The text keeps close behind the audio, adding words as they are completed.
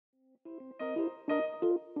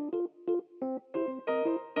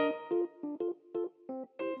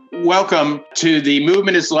Welcome to the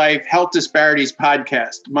Movement is Life Health Disparities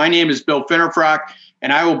podcast. My name is Bill Finnerfrock,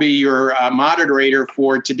 and I will be your moderator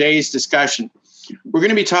for today's discussion. We're going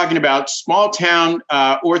to be talking about small town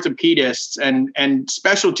orthopedists and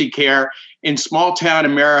specialty care in small town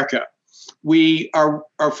America. We are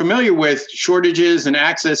familiar with shortages and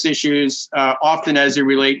access issues, often as they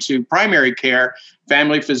relate to primary care,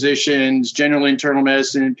 family physicians, general internal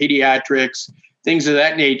medicine, pediatrics, things of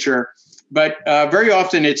that nature. But very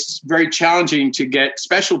often it's very challenging to get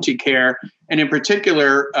specialty care, and in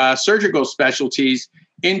particular, surgical specialties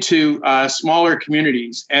into smaller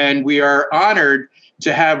communities. And we are honored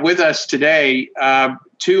to have with us today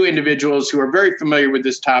two individuals who are very familiar with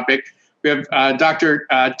this topic. We have Dr.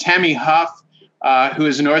 Tammy Huff, who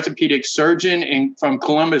is an orthopedic surgeon from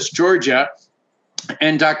Columbus, Georgia,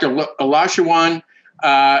 and Dr. Olashawan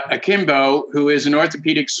Akimbo, who is an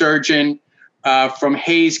orthopedic surgeon from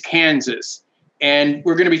Hays, Kansas. And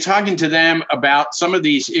we're going to be talking to them about some of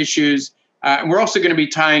these issues. And we're also going to be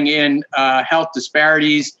tying in health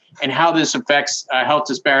disparities and how this affects health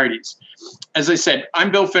disparities. As I said,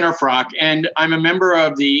 I'm Bill Finnerfrock, and I'm a member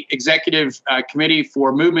of the executive committee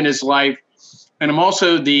for Movement is Life. And I'm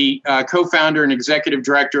also the co-founder and executive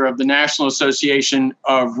director of the National Association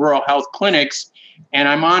of Rural Health Clinics. And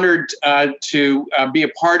I'm honored to be a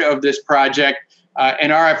part of this project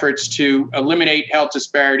and our efforts to eliminate health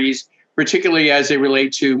disparities, particularly as they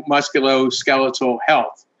relate to musculoskeletal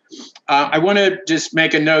health. I want to just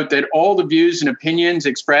make a note that all the views and opinions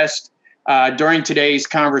expressed during today's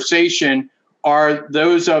conversation are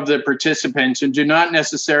those of the participants and do not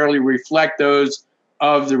necessarily reflect those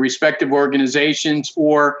of the respective organizations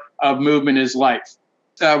or of Movement is Life.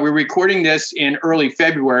 We're recording this in early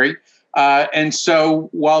February. And so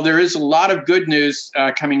while there is a lot of good news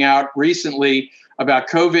coming out recently about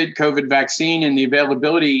COVID vaccine and the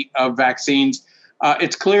availability of vaccines,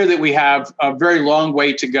 it's clear that we have a very long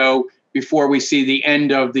way to go before we see the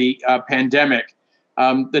end of the pandemic.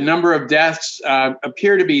 The number of deaths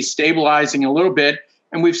appear to be stabilizing a little bit,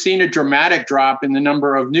 and we've seen a dramatic drop in the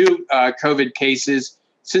number of new COVID cases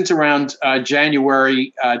since around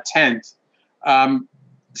January 10th.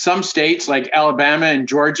 Some states like Alabama and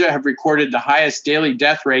Georgia have recorded the highest daily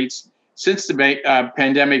death rates since the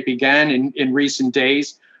pandemic began in recent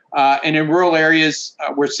days. And in rural areas,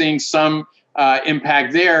 we're seeing some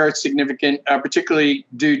impact there, significant, particularly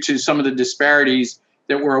due to some of the disparities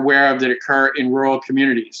that we're aware of that occur in rural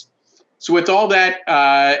communities. So with all that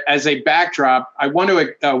as a backdrop, I want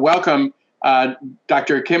to welcome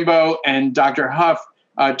Dr. Akimbo and Dr. Huff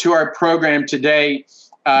to our program today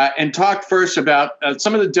and talk first about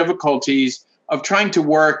some of the difficulties of trying to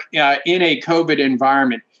work in a COVID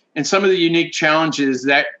environment and some of the unique challenges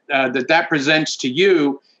that presents to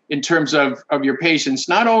you in terms of your patients,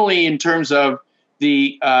 not only in terms of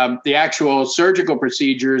the actual surgical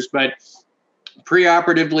procedures, but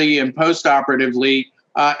preoperatively and postoperatively,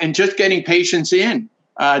 and just getting patients in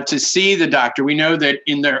to see the doctor. We know that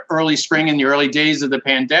in the early spring and the early days of the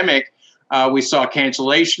pandemic, we saw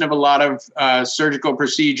cancellation of a lot of surgical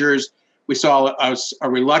procedures. We saw a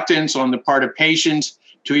reluctance on the part of patients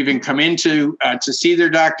to even come in to see their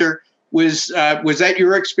doctor. Was that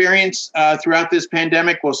your experience throughout this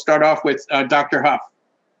pandemic? We'll start off with Dr. Huff.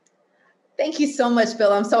 Thank you so much,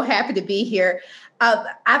 Bill. I'm so happy to be here.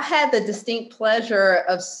 I've had the distinct pleasure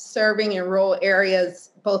of serving in rural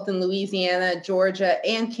areas, both in Louisiana, Georgia,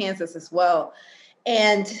 and Kansas as well.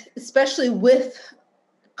 And especially with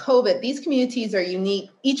COVID, these communities are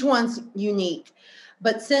unique. Each one's unique.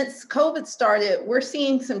 But since COVID started, we're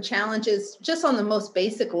seeing some challenges just on the most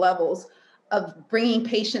basic levels of bringing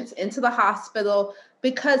patients into the hospital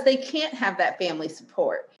because they can't have that family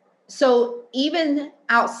support. So even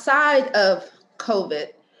outside of COVID,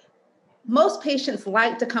 most patients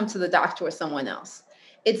like to come to the doctor with someone else.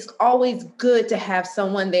 It's always good to have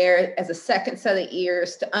someone there as a second set of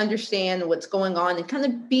ears to understand what's going on and kind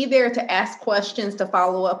of be there to ask questions, to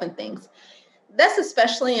follow up and things. That's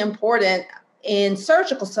especially important in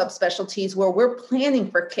surgical subspecialties where we're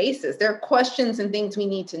planning for cases. There are questions and things we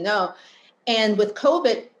need to know. And with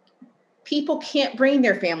COVID, people can't bring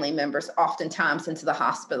their family members oftentimes into the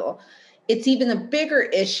hospital. It's even a bigger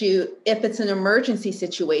issue if it's an emergency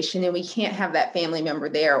situation and we can't have that family member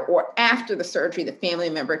there, or after the surgery, the family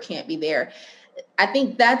member can't be there. I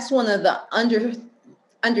think that's one of the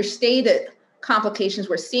understated complications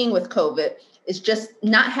we're seeing with COVID is just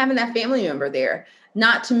not having that family member there.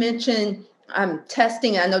 Not to mention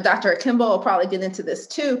testing. I know Dr. Akimbo will probably get into this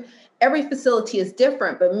too. Every facility is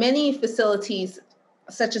different, but many facilities,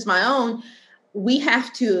 such as my own, we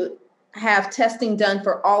have to have testing done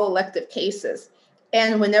for all elective cases.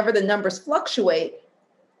 And whenever the numbers fluctuate,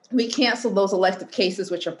 we cancel those elective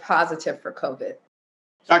cases which are positive for COVID.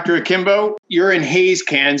 Dr. Akimbo, you're in Hays,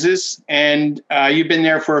 Kansas, and you've been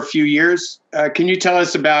there for a few years. Can you tell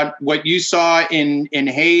us about what you saw in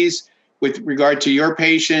Hays with regard to your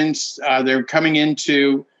patients? They're coming in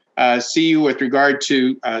to see you with regard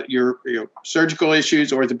to your surgical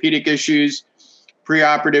issues, orthopedic issues,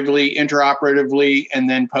 preoperatively, intraoperatively, and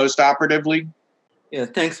then postoperatively. Yeah,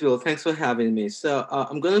 thanks, Bill. Thanks for having me. So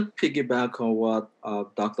I'm going to piggyback on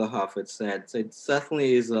what Dr. Harford said. So it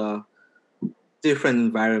certainly is a different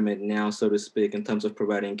environment now, so to speak, in terms of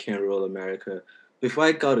providing care in rural America. Before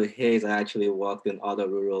I got to Hays, I actually worked in other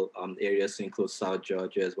rural areas, include South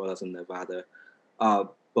Georgia as well as in Nevada.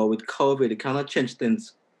 But with COVID, it kind of changed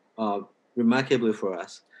things remarkably for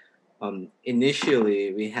us.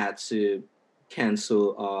 Initially, we had to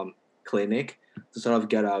cancel clinic to sort of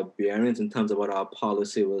get our bearings in terms of what our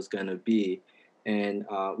policy was going to be. And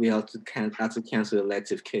we had to cancel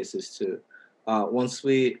elective cases too. Once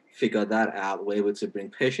we figured that out, we were able to bring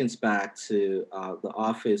patients back to the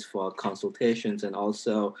office for consultations and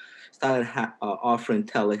also started offering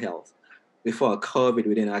telehealth. Before COVID,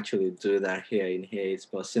 we didn't actually do that here in Hays,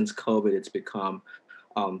 but since COVID, it's become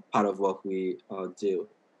part of what we do.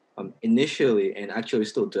 Initially, and actually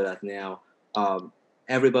still do that now,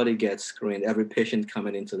 everybody gets screened. Every patient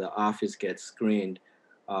coming into the office gets screened,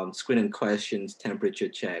 screening questions, temperature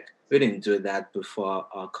check. We didn't do that before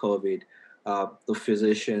COVID. The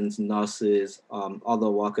physicians, nurses, other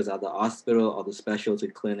workers at the hospital or the specialty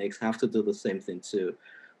clinics have to do the same thing too.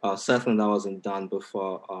 Certainly that wasn't done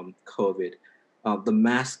before COVID. The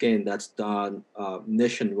masking that's done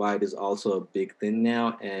nationwide is also a big thing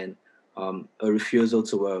now, and a refusal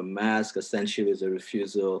to wear a mask essentially is a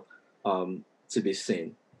refusal to be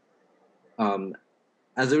seen.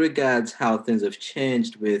 As it regards how things have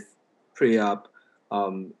changed with pre-op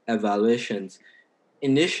evaluations,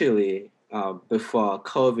 initially, before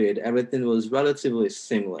COVID, everything was relatively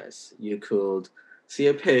seamless. You could see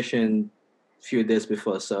a patient a few days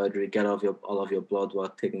before surgery, get all of your blood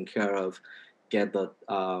work taken care of, get the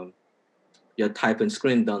your type and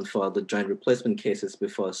screen done for the joint replacement cases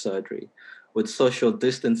before surgery. With social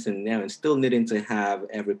distancing now and still needing to have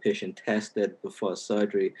every patient tested before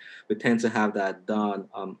surgery, we tend to have that done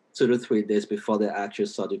 2 to 3 days before the actual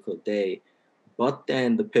surgical day. But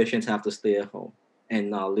then the patients have to stay at home and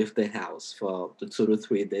not leave the house for the 2 to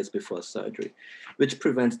 3 days before surgery, which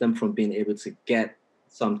prevents them from being able to get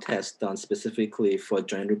some tests done specifically for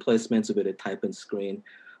joint replacements with a type and screen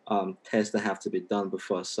tests that have to be done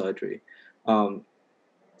before surgery.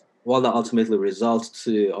 What that ultimately results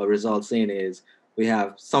in is we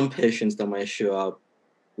have some patients that might show up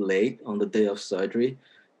late on the day of surgery.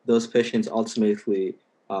 Those patients ultimately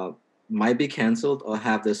might be canceled or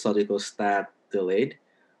have their surgical start delayed.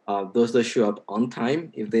 Those that show up on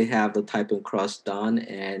time, if they have the type and cross done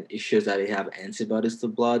and it shows that they have antibodies to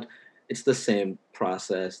blood, it's the same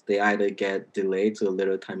process. They either get delayed to a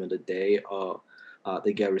later time of the day or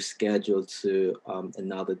they get rescheduled to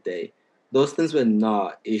another day. Those things were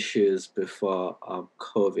not issues before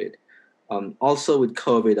COVID. Also with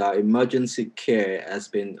COVID, our emergency care has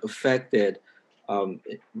been affected.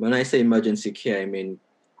 When I say emergency care, I mean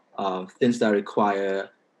things that require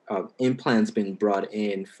implants being brought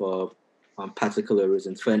in for particular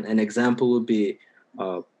reasons. For an example would be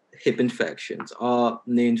hip infections or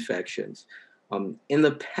knee infections. In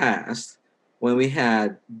the past, when we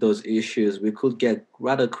had those issues, we could get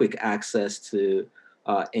rather quick access to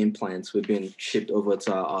implants. We've been shipped over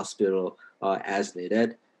to our hospital as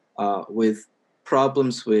needed. With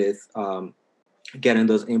problems with getting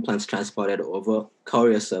those implants transported over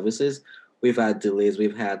courier services, we've had delays.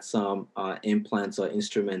 We've had some implants or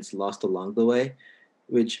instruments lost along the way,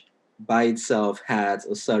 which by itself had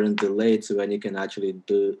a certain delay to when you can actually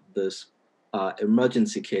do this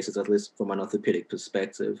emergency cases, at least from an orthopedic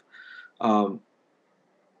perspective. And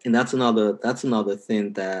that's another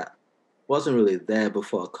thing that wasn't really there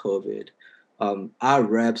before COVID. Our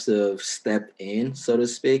reps have stepped in, so to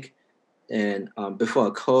speak, and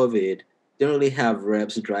before COVID, didn't really have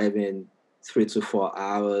reps driving 3 to 4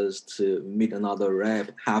 hours to meet another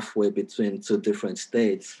rep halfway between two different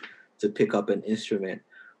states to pick up an instrument.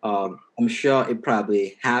 I'm sure it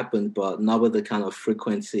probably happened, but not with the kind of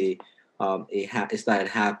frequency it started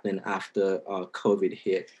happening after COVID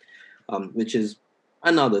hit, which is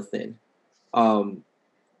another thing. And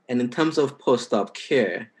in terms of post-op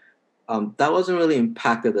care, that wasn't really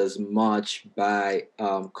impacted as much by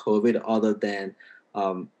COVID, other than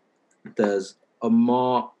there's a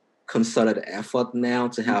more concerted effort now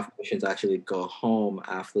to have patients actually go home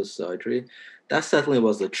after surgery. That certainly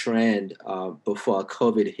was a trend before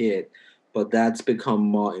COVID hit, but that's become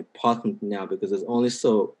more important now because there's only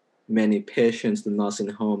so many patients the nursing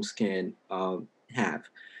homes can have.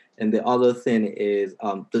 And the other thing is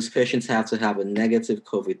those patients have to have a negative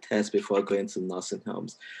COVID test before going to nursing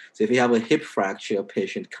homes. So if you have a hip fracture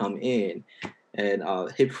patient come in, and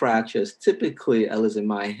hip fractures typically, at least in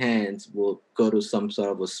my hands, will go to some sort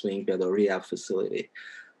of a swing bed or rehab facility.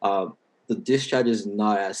 The discharge is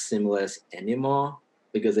not as seamless anymore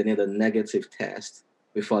because they need a negative test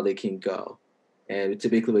before they can go. And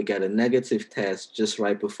typically we get a negative test just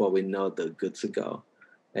right before we know they're good to go.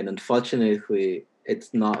 And unfortunately,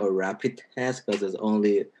 it's not a rapid test because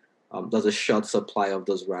there's a short supply of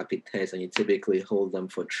those rapid tests, and you typically hold them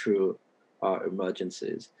for true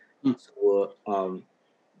emergencies. So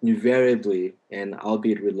invariably, and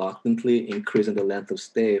albeit reluctantly, increasing the length of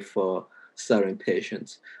stay for certain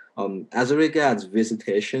patients. As regards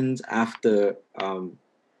visitations after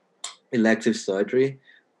elective surgery,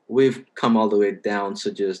 we've come all the way down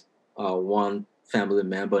to just one family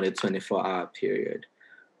member in a 24-hour period.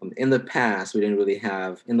 In the past,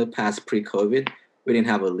 pre-COVID, we didn't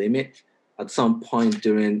have a limit. At some point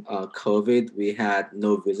during COVID, we had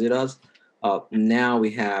no visitors. Now we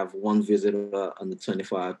have one visitor on the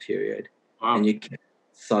 24-hour period. Wow. And you can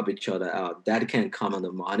sub each other out. Dad can come in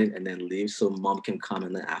the morning and then leave, so mom can come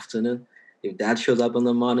in the afternoon. If dad shows up in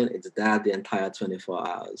the morning, it's dad the entire 24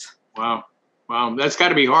 hours. Wow. That's got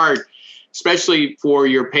to be hard, especially for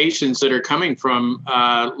your patients that are coming from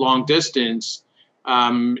long distance.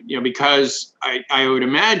 Because I would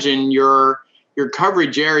imagine your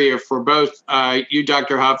coverage area for both you,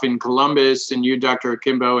 Dr. Huff, in Columbus, and you, Dr.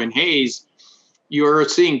 Akimbo, in Hayes, you're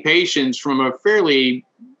seeing patients from a fairly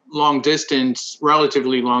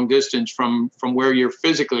relatively long distance from where you're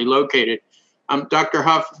physically located. Dr.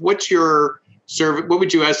 Huff, what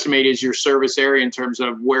would you estimate is your service area in terms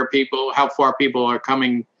of how far people are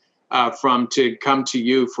coming from to come to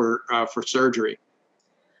you for surgery?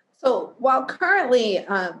 So while currently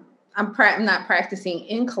I'm not practicing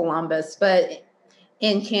in Columbus, but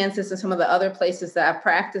in Kansas and some of the other places that I've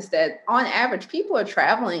practiced at, on average, people are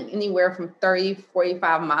traveling anywhere from 30,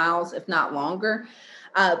 45 miles, if not longer.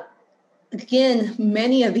 Again,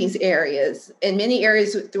 many of these areas and many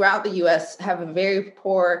areas throughout the U.S. have a very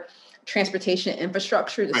poor transportation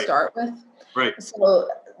infrastructure to start with. Right. So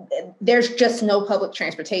there's just no public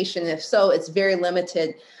transportation. If so, it's very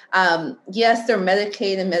limited. Yes, there are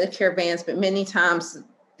Medicaid and Medicare vans, but many times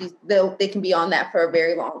they can be on that for a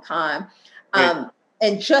very long time. Right.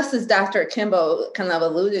 And just as Dr. Akimbo kind of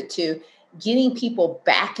alluded to, getting people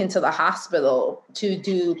back into the hospital to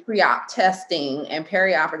do pre-op testing and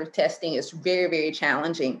perioperative testing is very, very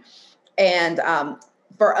challenging. And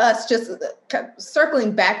for us, just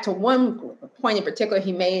circling back to one point in particular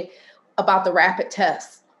he made about the rapid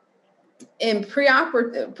tests. And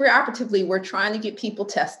preoperatively, we're trying to get people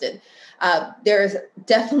tested. There's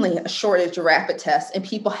definitely a shortage of rapid tests, and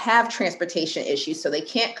people have transportation issues, so they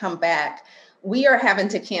can't come back. We are having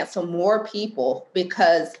to cancel more people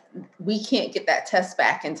because we can't get that test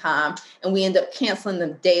back in time, and we end up canceling the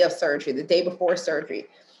day of surgery, the day before surgery.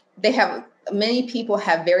 Many people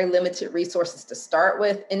have very limited resources to start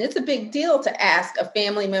with, and it's a big deal to ask a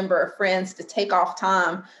family member or friends to take off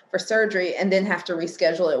time for surgery and then have to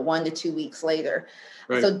reschedule it 1 to 2 weeks later.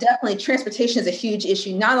 Right. So definitely transportation is a huge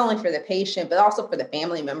issue, not only for the patient, but also for the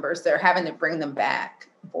family members that are having to bring them back.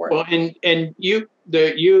 Well, and you,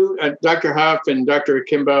 Dr. Huff and Dr.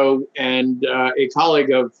 Akimbo, and a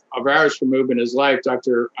colleague of ours from Movement is Life,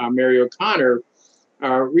 Dr. Mary O'Connor,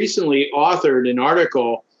 recently authored an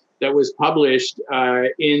article that was published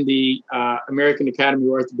in the American Academy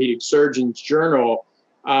of Orthopedic Surgeons Journal,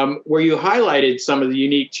 where you highlighted some of the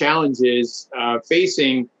unique challenges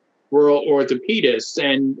facing rural orthopedists.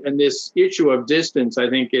 And this issue of distance, I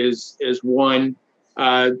think, is one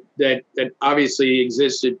that obviously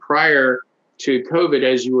existed prior to COVID,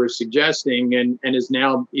 as you were suggesting, and is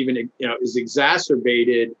now even is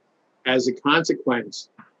exacerbated as a consequence.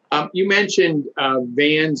 You mentioned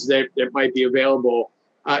vans that might be available.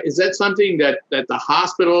 Is that something that the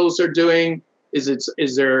hospitals are doing?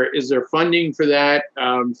 Is there funding for that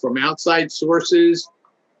from outside sources?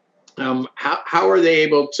 How are they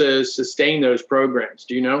able to sustain those programs?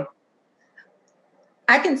 Do you know?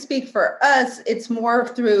 I can speak for us. It's more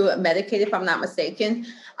through Medicaid, if I'm not mistaken.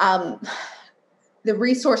 The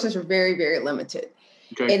resources are very, very limited.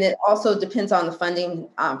 Okay. And it also depends on the funding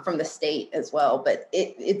from the state as well, but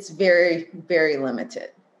it's very, very limited.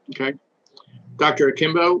 Okay. Dr.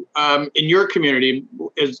 Akimbo, in your community,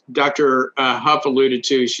 as Dr. Huff alluded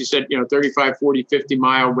to, she said, 35, 40,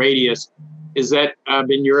 50-mile radius. Is that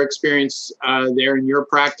been your experience there in your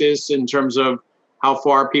practice in terms of how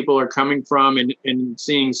far people are coming from and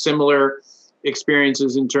seeing similar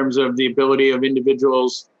experiences in terms of the ability of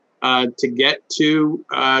individuals to get to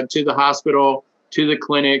the hospital, to the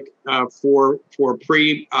clinic for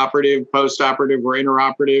pre-operative, post-operative, or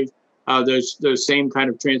intraoperative, those same kind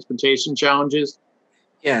of transportation challenges?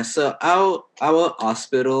 Yeah, so our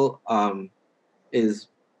hospital is,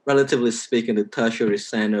 relatively speaking, the tertiary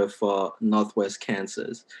center for Northwest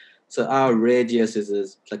Kansas. So our radius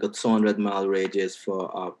is like a 200-mile radius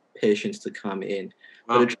for our patients to come in.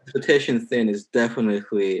 But the transportation thing is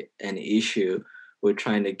definitely an issue. We're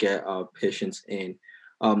trying to get our patients in.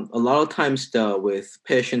 A lot of times, though, with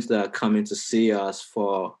patients that are coming to see us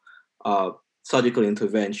for surgical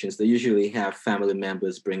interventions, they usually have family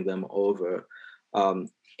members bring them over.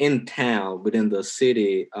 In town, within the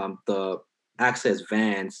city, the access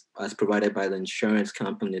vans as provided by the insurance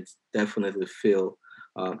companies definitely fill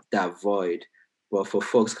that void. But for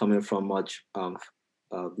folks coming from much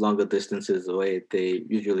longer distances away, they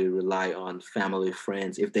usually rely on family,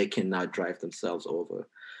 friends if they cannot drive themselves over.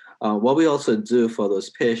 What we also do for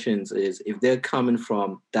those patients is if they're coming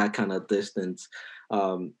from that kind of distance,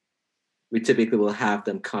 we typically will have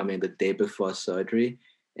them come in the day before surgery.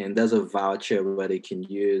 And there's a voucher where they can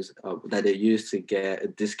use that they use to get a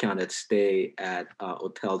discounted stay at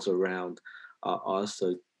hotels around us.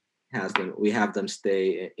 So we have them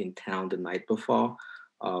stay in town the night before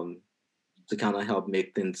to kind of help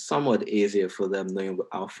make things somewhat easier for them, knowing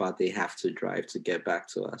how far they have to drive to get back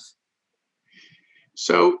to us.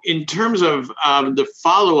 So in terms of the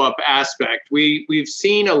follow-up aspect, we've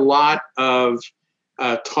seen a lot of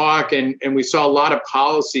talk and we saw a lot of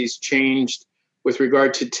policies changed with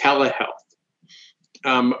regard to telehealth.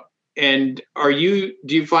 And do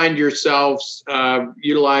you find yourselves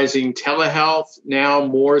utilizing telehealth now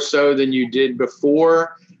more so than you did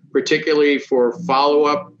before, particularly for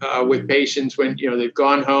follow-up with patients when, they've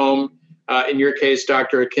gone home? In your case,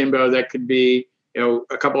 Dr. Akimbo, that could be,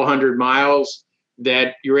 a couple 100 miles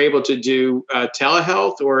that you're able to do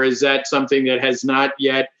telehealth, or is that something that has not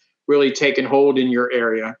yet really taken hold in your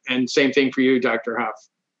area? And same thing for you, Dr. Huff.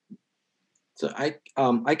 So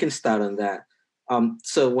I can start on that.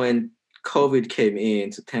 So when COVID came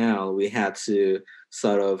into town, we had to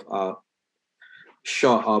sort of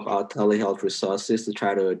shore up our telehealth resources to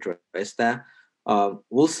try to address that.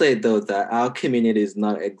 We'll say, though, that our community is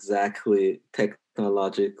not exactly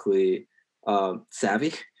technologically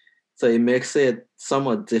savvy. So it makes it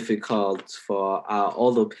somewhat difficult for our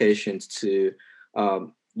older patients to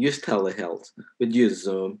use telehealth. We'd use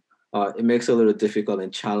Zoom. It makes it a little difficult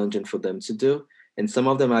and challenging for them to do. And some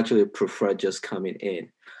of them actually prefer just coming in.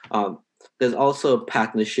 There's also a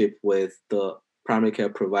partnership with the primary care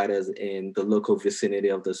providers in the local vicinity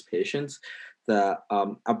of those patients that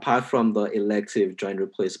apart from the elective joint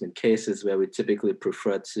replacement cases where we typically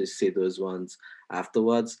prefer to see those ones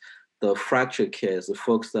afterwards, the fracture case, the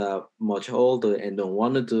folks that are much older and don't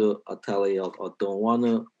want to do a telehealth or don't want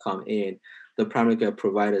to come in, the primary care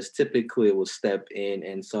providers typically will step in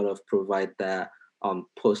and sort of provide that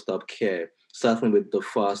post-op care. Certainly with the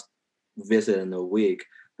first visit in a week,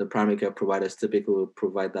 the primary care providers typically will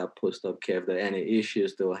provide that post-op care. If there are any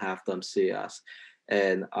issues, they will have them see us.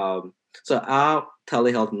 And so our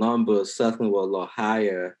telehealth numbers certainly were a lot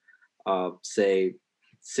higher, say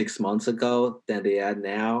 6 months ago than they are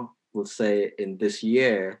now. We'll say in this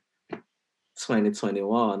year,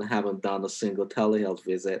 2021, I haven't done a single telehealth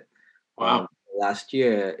visit. Wow. Last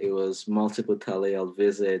year, it was multiple telehealth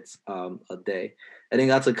visits a day. I think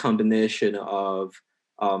that's a combination of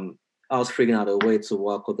us figuring out a way to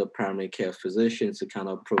work with the primary care physicians to kind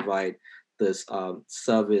of provide this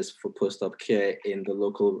service for post-op care in the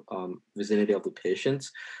local vicinity of the patients.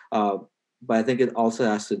 But I think it also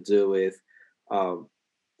has to do with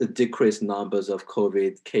the decreased numbers of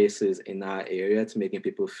COVID cases in our area to making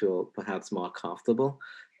people feel perhaps more comfortable.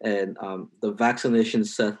 And the vaccination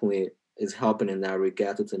certainly is helping in that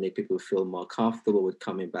regard to make people feel more comfortable with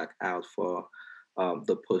coming back out for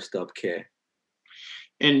the post-op care.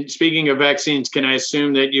 And speaking of vaccines, can I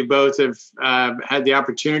assume that you both have had the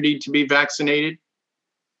opportunity to be vaccinated?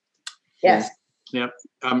 Yes. Yep.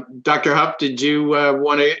 Dr. Huff, did you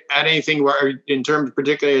want to add anything in terms,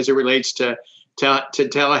 particularly as it relates to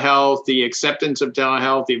telehealth, the acceptance of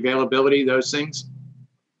telehealth, the availability, those things?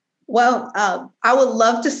 Well, I would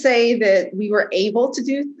love to say that we were able to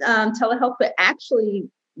do telehealth, but actually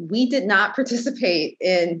we did not participate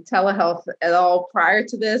in telehealth at all prior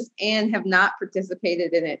to this and have not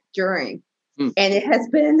participated in it during. And it has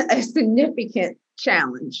been a significant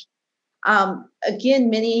challenge. Again,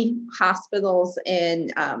 many hospitals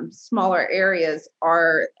in smaller areas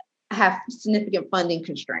have significant funding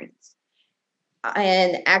constraints.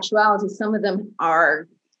 In actuality, some of them are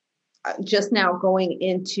just now going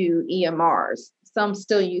into EMRs. Some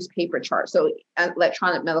still use paper charts, so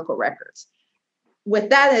electronic medical records. With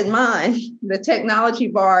that in mind, the technology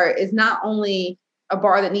bar is not only a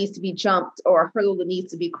bar that needs to be jumped or a hurdle that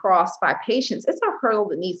needs to be crossed by patients, it's a hurdle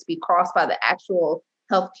that needs to be crossed by the actual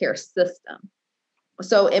healthcare system.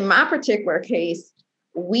 So in my particular case,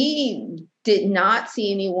 we did not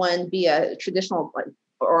see anyone via traditional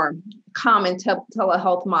or common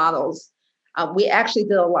telehealth models. We actually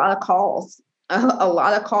did a lot of calls.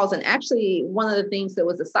 And actually, one of the things that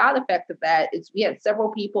was a side effect of that is we had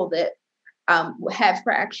several people that had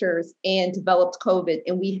fractures and developed COVID,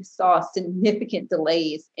 and we saw significant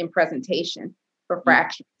delays in presentation for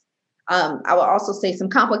fractures. I will also say some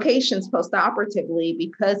complications post-operatively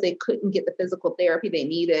because they couldn't get the physical therapy they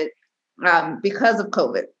needed because of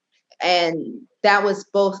COVID. And that was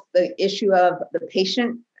both the issue of the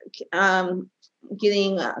patient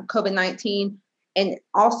getting COVID-19 and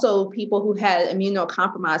also people who had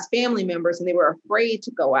immunocompromised family members, and they were afraid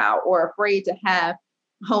to go out or afraid to have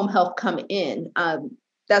home health come in.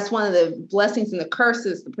 That's one of the blessings and the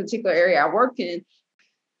curses, the particular area I work in.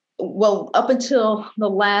 Well, up until the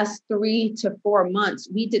last 3 to 4 months,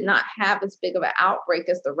 we did not have as big of an outbreak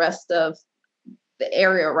as the rest of the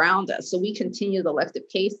area around us. So we continued elective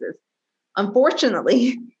cases.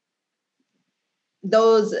 Unfortunately,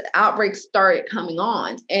 those outbreaks started coming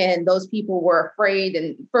on, and those people were afraid,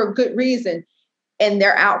 and for good reason. And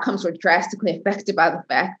their outcomes were drastically affected by the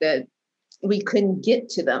fact that we couldn't get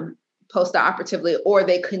to them post-operatively, or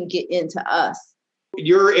they couldn't get into us.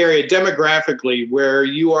 Your area demographically, where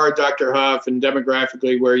you are, Dr. Huff, and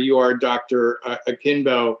demographically where you are, Dr.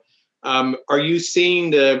 Akimbo, are you seeing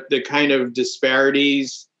the kind of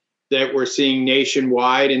disparities that we're seeing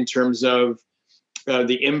nationwide in terms of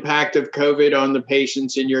the impact of COVID on the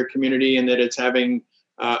patients in your community, and that it's having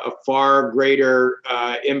a far greater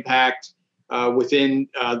impact within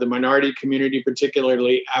the minority community,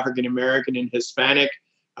 particularly African American and Hispanic,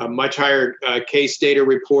 much higher case data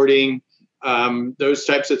reporting, those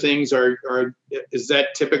types of things? Is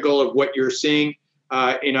that typical of what you're seeing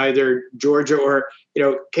in either Georgia or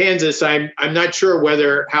Kansas? I'm not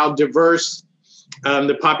sure how diverse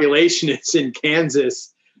the population is in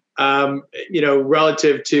Kansas,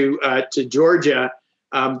 relative to Georgia.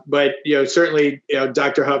 But certainly,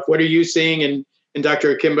 Dr. Huff, what are you seeing, and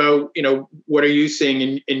Dr. Akimbo, what are you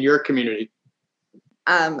seeing in your community?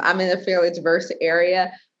 I'm in a fairly diverse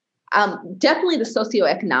area. Definitely the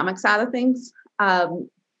socioeconomic side of things.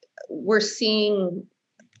 We're seeing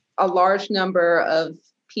a large number of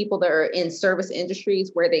people that are in service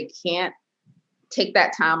industries where they can't take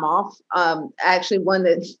that time off. Actually, one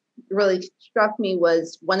that really struck me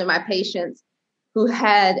was one of my patients who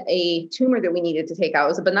had a tumor that we needed to take out. It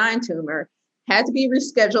was a benign tumor, had to be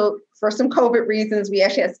rescheduled for some COVID reasons. We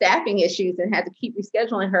actually had staffing issues and had to keep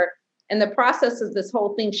rescheduling her. In the process of this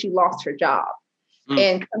whole thing, she lost her job.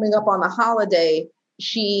 And coming up on the holiday,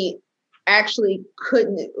 she actually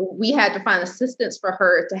we had to find assistance for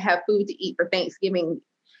her to have food to eat for Thanksgiving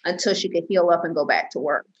until she could heal up and go back to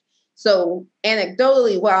work. So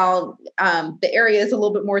anecdotally, while the area is a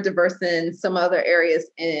little bit more diverse than some other areas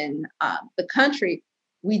in the country,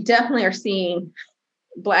 we definitely are seeing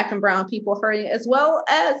Black and brown people hurting, as well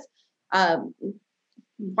as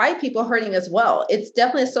white people hurting as well. It's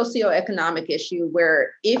definitely a socioeconomic issue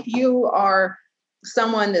where if you are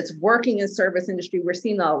someone that's working in service industry, we're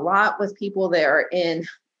seeing a lot with people that are in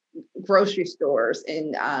grocery stores,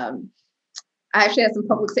 and I actually have some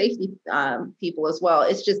public safety people as well.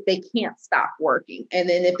 It's just they can't stop working. And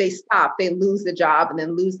then if they stop, they lose the job and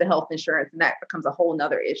then lose the health insurance, and that becomes a whole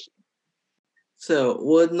nother issue. So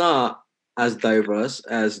we're not as diverse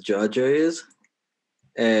as Georgia is.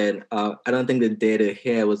 And I don't think the data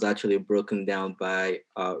here was actually broken down by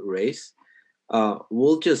race.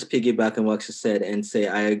 We'll just piggyback on what you said and say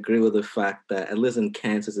I agree with the fact that, at least in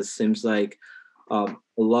Kansas, it seems like a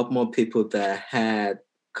lot more people that had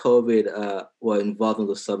COVID were involved in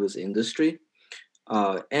the service industry,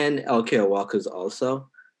 and healthcare workers also.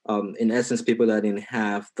 In essence, people that don't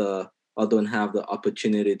have the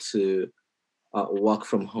opportunity to work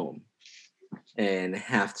from home and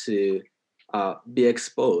have to be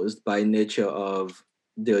exposed by nature of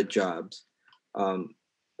their jobs. But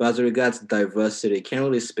as regards diversity, can't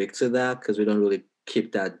really speak to that because we don't really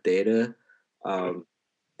keep that data.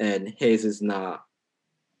 And Hayes is not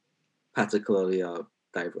particularly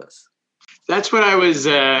diverse. That's what I was.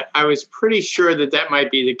 I was pretty sure that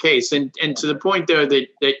might be the case, and to the point though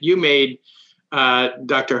that you made,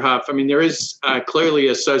 Dr. Huff. I mean, there is clearly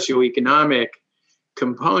a socioeconomic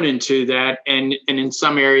component to that, and in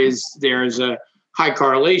some areas there's a high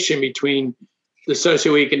correlation between the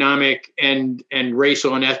socioeconomic and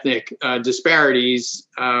racial and ethnic disparities.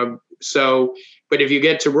 But if you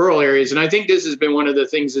get to rural areas, and I think this has been one of the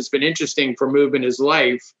things that's been interesting for Movement is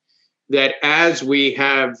Life, that as we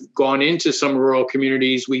have gone into some rural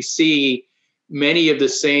communities, we see many of the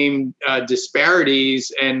same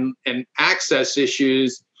disparities and access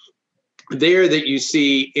issues there that you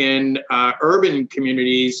see in urban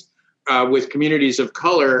communities with communities of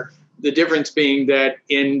color. The difference being that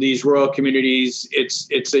in these rural communities,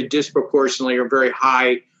 it's a disproportionately or very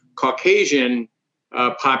high Caucasian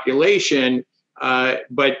population,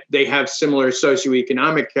 but they have similar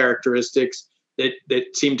socioeconomic characteristics that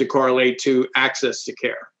seem to correlate to access to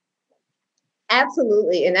care.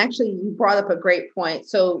 Absolutely. And actually, you brought up a great point.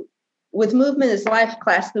 So with Movement is Life,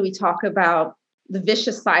 classically, we talk about the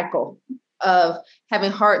vicious cycle of having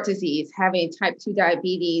heart disease, having type 2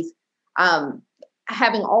 diabetes,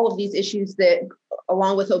 having all of these issues that,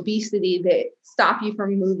 along with obesity, that stop you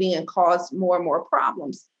from moving and cause more and more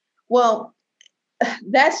problems. Well,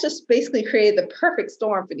 that's just basically created the perfect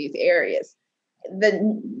storm for these areas.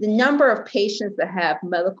 The number of patients that have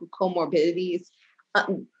medical comorbidities,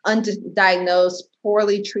 undiagnosed,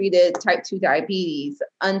 poorly treated type 2 diabetes,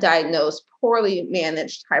 undiagnosed, poorly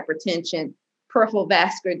managed hypertension, peripheral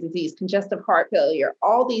vascular disease, congestive heart failure,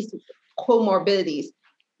 all these comorbidities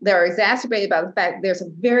that are exacerbated by the fact there's a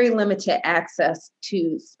very limited access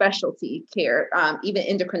to specialty care, even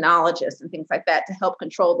endocrinologists and things like that, to help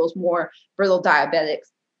control those more brittle diabetics.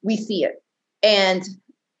 We see it. And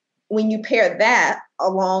when you pair that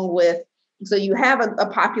along with, so you have a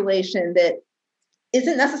population that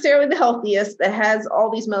isn't necessarily the healthiest, that has all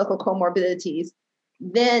these medical comorbidities,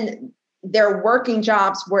 then they're working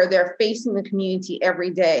jobs where they're facing the community every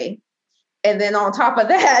day. And then on top of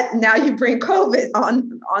that, now you bring COVID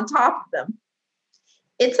on top of them.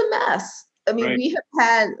 It's a mess. I mean, right. We have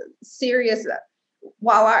had serious,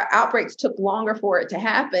 while our outbreaks took longer for it to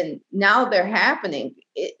happen, now they're happening.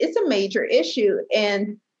 It's a major issue.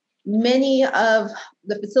 And many of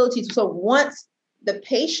the facilities, so once the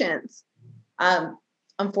patients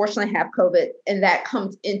unfortunately have COVID and that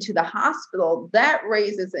comes into the hospital, that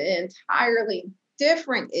raises an entirely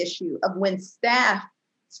different issue of when staff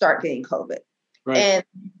start getting COVID. Right. And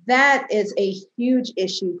that is a huge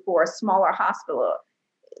issue for a smaller hospital.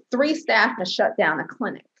 3 staff has shut down a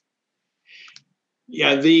clinic.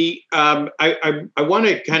 Yeah, I want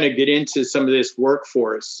to kind of get into some of this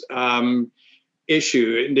workforce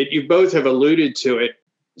issue, and that you both have alluded to it.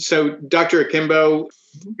 So, Dr. Akimbo,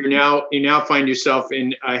 you now find yourself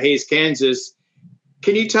in Hays, Kansas.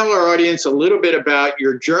 Can you tell our audience a little bit about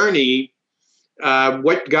your journey?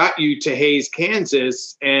 What got you to Hays,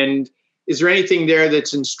 Kansas, and is there anything there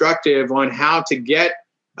that's instructive on how to get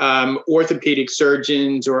orthopedic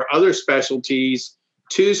surgeons or other specialties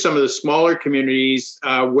to some of the smaller communities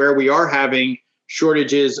where we are having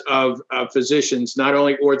shortages of physicians, not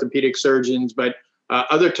only orthopedic surgeons, but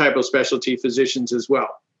other type of specialty physicians as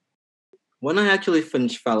well? When I actually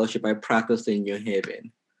finished fellowship, I practiced in New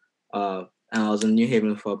Haven. And I was in New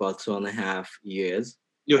Haven for about 2.5 years.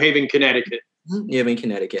 New Haven, Connecticut. New Haven,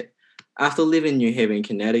 Connecticut. After leaving New Haven,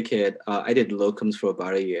 Connecticut, I did locums for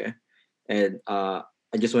about a year. And I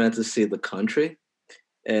just wanted to see the country.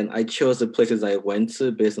 And I chose the places I went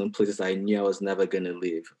to based on places I knew I was never going to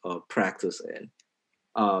live or practice in.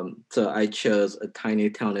 So I chose a tiny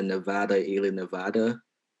town in Nevada, Ely, Nevada.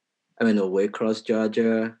 I went to Waycross,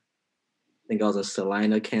 Georgia. I think I was in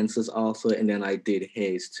Salina, Kansas also. And then I did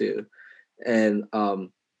Hays too. And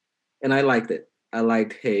I liked it. I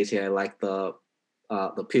liked Hays. Yeah, I liked the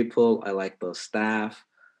people. I liked the staff.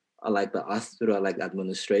 I liked the hospital. I liked the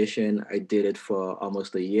administration. I did it for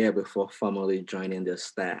almost a year before formally joining the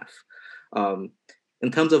staff.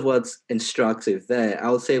 In terms of what's instructive there, I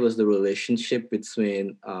would say it was the relationship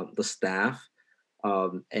between the staff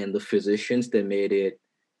and the physicians that made it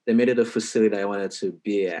a facility I wanted to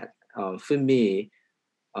be at. For me,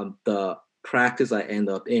 the practice I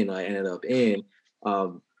ended up in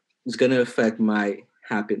is going to affect my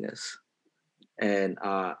happiness. And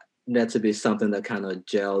that to be something that kind of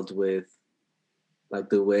gelled with like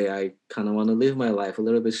the way I kind of want to live my life, a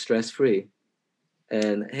little bit stress-free.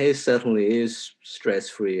 And Hays certainly is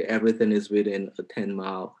stress-free. Everything is within a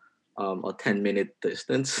 10-mile or 10-minute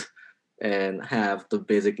distance and have the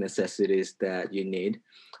basic necessities that you need.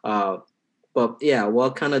 But yeah,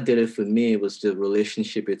 what kind of did it for me was the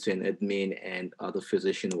relationship between admin and the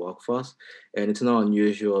physician workforce. And it's not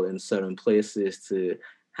unusual in certain places to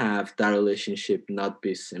have that relationship not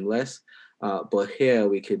be seamless. But here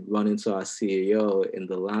we could run into our CEO in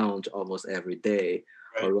the lounge almost every day,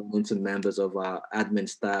 Right. or run into members of our admin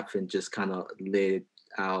staff and just kind of lay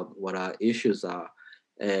out what our issues are.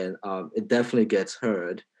 And it definitely gets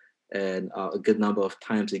heard. And a good number of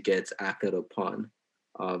times it gets acted upon.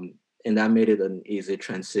 And that made it an easy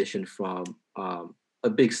transition from a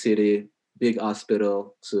big city, big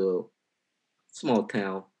hospital to small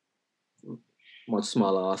town, much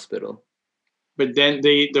smaller hospital. But then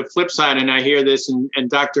the flip side, and I hear this, and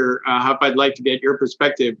Dr. Huff, I'd like to get your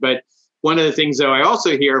perspective. But one of the things, though, I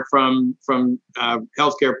also hear from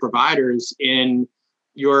healthcare providers in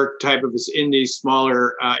your type of in these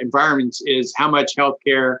smaller environments is how much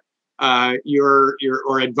healthcare your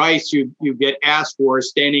or advice you get asked for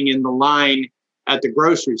standing in the line at the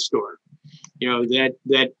grocery store.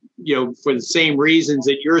 That for the same reasons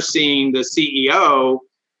that you're seeing the CEO,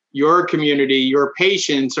 your community, your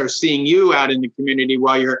patients are seeing you out in the community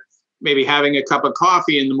while you're maybe having a cup of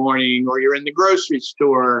coffee in the morning, or you're in the grocery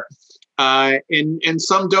store. And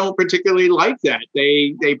some don't particularly like that.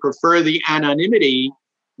 They prefer the anonymity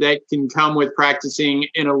that can come with practicing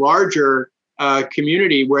in a larger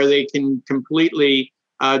community where they can completely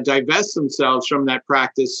divest themselves from that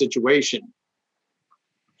practice situation.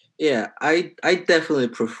 Yeah, I definitely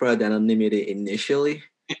prefer the anonymity initially,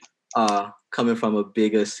 coming from a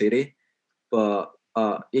bigger city, but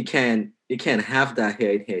you can't have that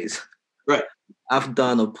here in Hayes. Right. I've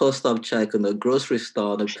done a post-op check in the grocery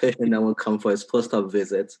store. The patient that will come for his post-op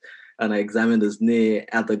visits, and I examined his knee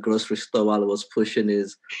at the grocery store while I was pushing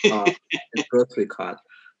his grocery cart.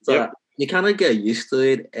 So you kind of get used to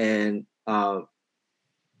it, and I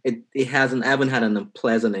haven't had an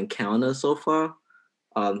unpleasant encounter so far.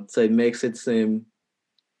 So it makes it seem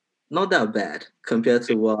not that bad compared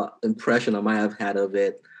to what impression I might have had of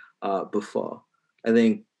it before. I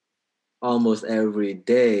think almost every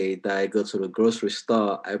day that I go to the grocery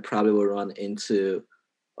store, I probably will run into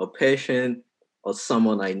a patient or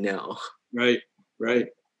someone I know. Right.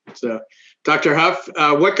 So, Dr. Huff,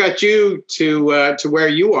 what got you to where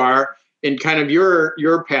you are in kind of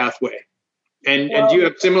your pathway? And do you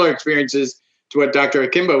have similar experiences to what Dr.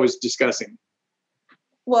 Akimbo was discussing?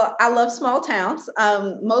 Well, I love small towns,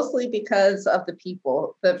 mostly because of the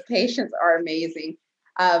people. The patients are amazing.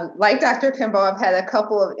 Like Dr. Kimbo, I've had a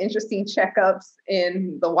couple of interesting checkups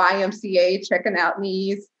in the YMCA, checking out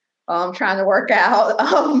knees, trying to work out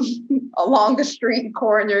along the street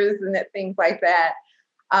corners and things like that.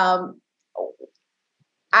 I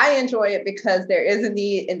enjoy it because there is a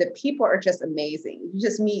need and the people are just amazing. You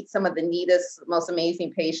just meet some of the neatest, most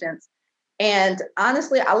amazing patients. And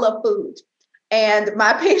honestly, I love food. And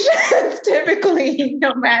my patients typically,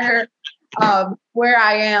 no matter where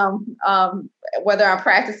I am, whether I'm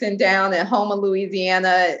practicing down at home in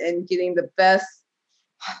Louisiana and getting the best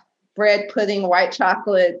bread pudding, white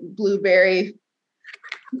chocolate, blueberry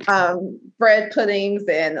bread puddings,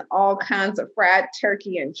 and all kinds of fried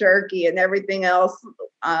turkey and jerky and everything else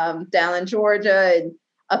down in Georgia and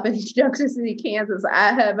up in Junction City, Kansas,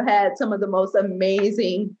 I have had some of the most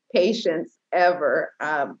amazing patients ever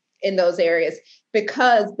in those areas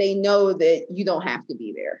because they know that you don't have to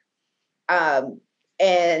be there.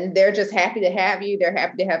 And they're just happy to have you. They're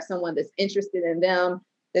happy to have someone that's interested in them,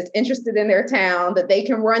 that's interested in their town, that they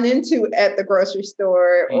can run into at the grocery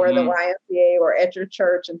store or the YMCA or at your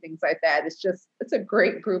church and things like that. It's a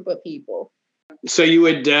great group of people. So you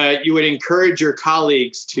would encourage your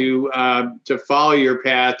colleagues to follow your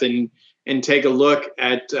path and take a look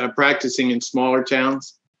at practicing in smaller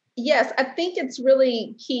towns? Yes, I think it's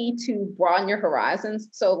really key to broaden your horizons.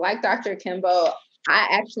 So like Dr. Kimbo, I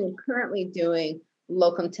actually am currently doing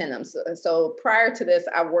locum tenens. So prior to this,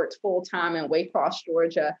 I worked full-time in Waycross,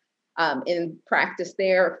 Georgia, in practice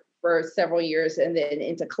there for several years, and then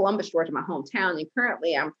into Columbus, Georgia, my hometown. And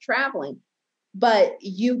currently I'm traveling. But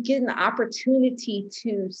you get an opportunity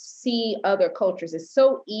to see other cultures. It's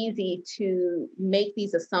so easy to make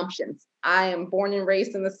these assumptions. I am born and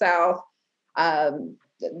raised in the South.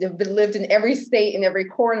 Lived in every state in every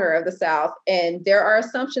corner of the South. And there are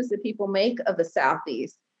assumptions that people make of the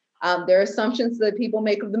Southeast. There are assumptions that people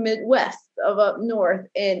make of the Midwest, of up north.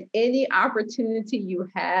 And any opportunity you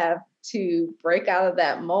have to break out of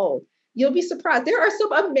that mold, you'll be surprised. There are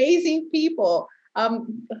some amazing people.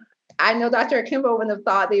 I know Dr. Akimbo wouldn't have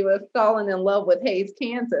thought they would have fallen in love with Hayes,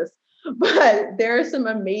 Kansas, but there are some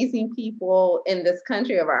amazing people in this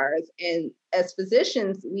country of ours. And as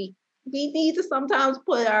physicians, we we need to sometimes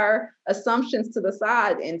put our assumptions to the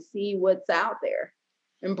side and see what's out there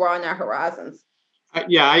and broaden our horizons.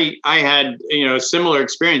 Yeah, I had a similar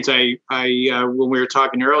experience. I when we were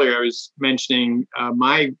talking earlier, I was mentioning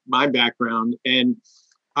my background, and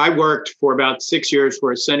I worked for about 6 years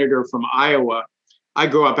for a senator from Iowa. I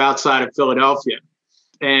grew up outside of Philadelphia,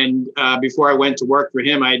 and before I went to work for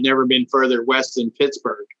him, I had never been further west than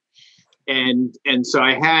Pittsburgh, and so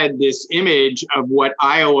I had this image of what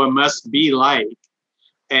Iowa must be like.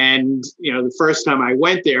 And, the first time I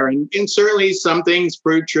went there, and certainly some things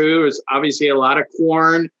proved true, is obviously a lot of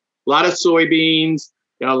corn, a lot of soybeans,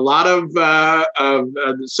 a lot of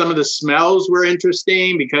some of the smells were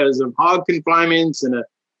interesting because of hog confinements and a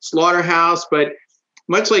slaughterhouse. But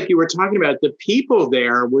much like you were talking about, the people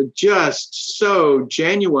there were just so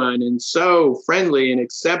genuine and so friendly and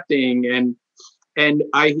accepting. And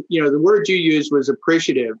the word you used was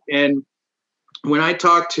appreciative. And when I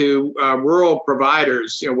talk to rural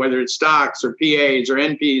providers, whether it's docs or PAs or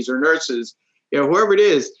NPs or nurses, whoever it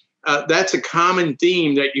is, that's a common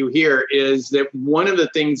theme that you hear, is that one of the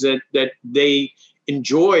things that they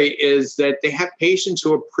enjoy is that they have patients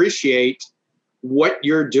who appreciate what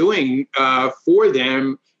you're doing for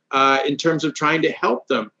them in terms of trying to help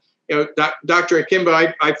them. Dr. Akimbo,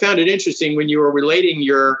 I found it interesting when you were relating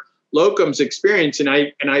your locums experience, and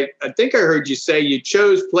I think I heard you say you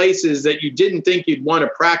chose places that you didn't think you'd want to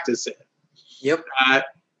practice in. Yep.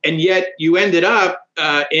 And yet you ended up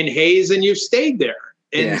in Hayes, and you've stayed there.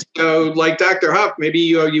 And so, like Dr. Huff, maybe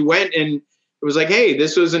you went and it was like, hey,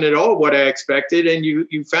 this wasn't at all what I expected, and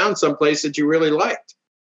you found some place that you really liked.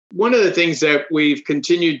 One of the things that we've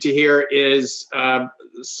continued to hear is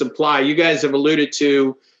supply. You guys have alluded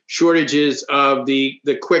to shortages of the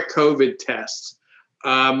quick COVID tests.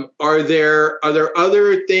 Are there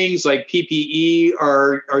other things like PPE?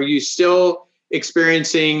 Are you still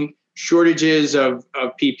experiencing shortages of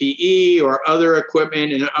PPE or other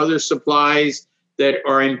equipment and other supplies that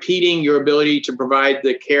are impeding your ability to provide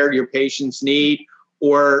the care your patients need?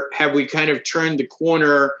 Or have we kind of turned the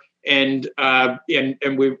corner and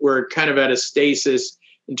we're kind of at a stasis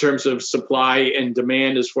in terms of supply and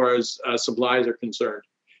demand as far as supplies are concerned?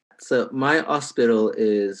 So my hospital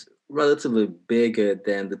is relatively bigger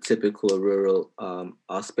than the typical rural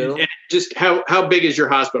hospital. And just how big is your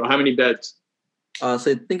hospital? How many beds? So I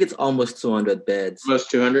think it's almost 200 beds.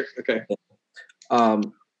 Almost 200? Okay.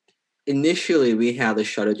 Initially, we had a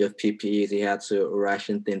shortage of PPEs. We had to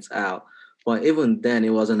ration things out. But even then, it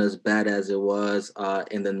wasn't as bad as it was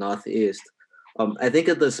in the Northeast. I think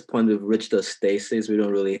at this point, we've reached a stasis. We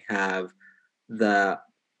don't really have the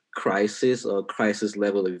crisis or crisis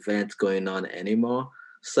level events going on anymore.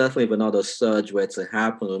 Certainly, if another surge were to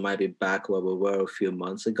happen, we might be back where we were a few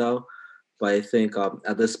months ago. But I think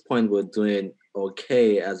at this point, we're doing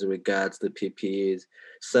okay as regards the PPEs.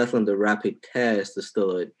 Certainly, the rapid test is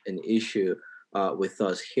still an issue with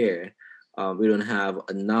us here. We don't have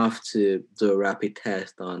enough to do a rapid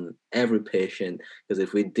test on every patient, because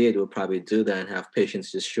if we did, we'll probably do that and have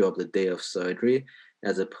patients just show up the day of surgery,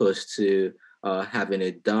 as opposed to having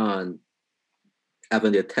their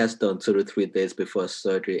test done 2 to 3 days before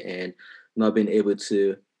surgery and not being able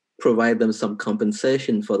to provide them some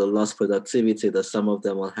compensation for the lost productivity that some of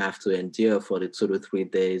them will have to endure for the 2 to 3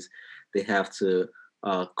 days they have to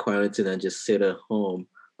quarantine and just sit at home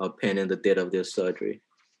pending the date of their surgery.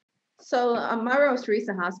 So my most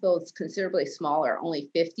recent hospital is considerably smaller, only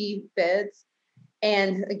 50 beds.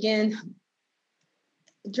 And again,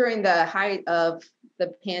 during the height of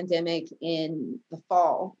the pandemic in the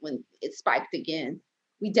fall, when it spiked again,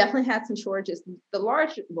 we definitely had some shortages. The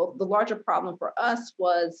larger problem for us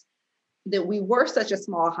was that we were such a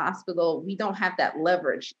small hospital. We don't have that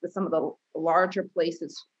leverage that some of the larger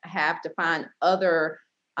places have to find other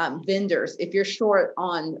vendors if you're short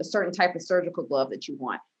on a certain type of surgical glove that you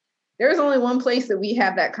want. There's only one place that we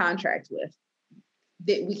have that contract with,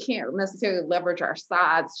 that we can't necessarily leverage our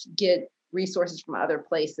size to get resources from other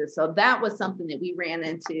places. So that was something that we ran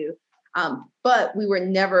into, but we were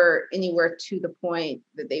never anywhere to the point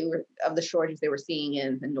that they were of the shortage they were seeing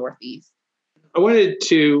in the Northeast. I wanted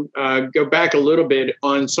to go back a little bit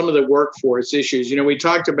on some of the workforce issues. We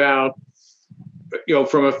talked about,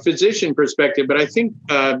 from a physician perspective, but I think,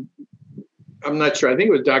 I'm not sure, I think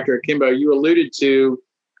it was Dr. Akimbo, you alluded to,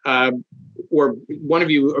 or one of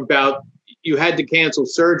you, about you had to cancel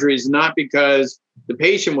surgeries, not because the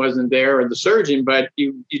patient wasn't there or the surgeon, but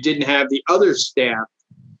you didn't have the other staff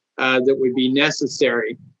that would be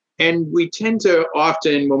necessary. And we tend to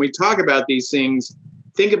often, when we talk about these things,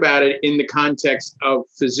 think about it in the context of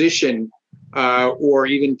physician or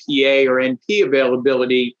even PA or NP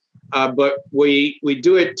availability. but we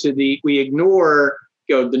do it we ignore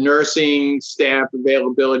the nursing staff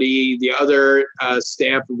availability, the other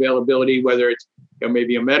staff availability, whether it's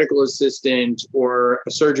maybe a medical assistant or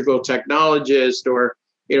a surgical technologist or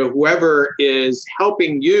whoever is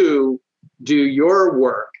helping you do your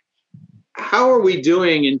work. How are we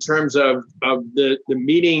doing in terms of the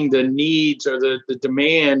meeting the needs or the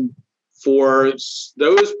demand for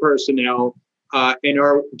those personnel?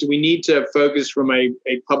 And do we need to focus from a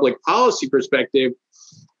public policy perspective,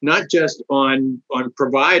 not just on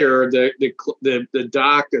provider, the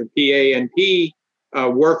doc, the PA&P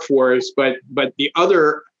workforce, but the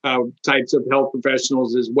other types of health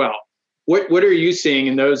professionals as well? What are you seeing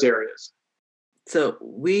in those areas? So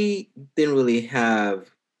we didn't really have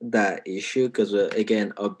that issue because we're,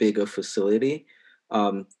 again, a bigger facility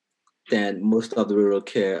than most of the rural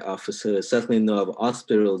care facilities. Certainly know of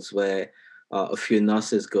hospitals where a few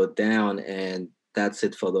nurses go down and that's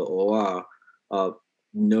it for the OR.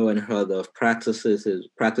 No unheard of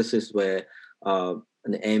practices where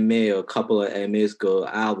an MA or a couple of MAs go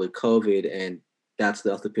out with COVID and that's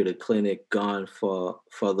the orthopedic clinic gone for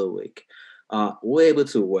the week. We're able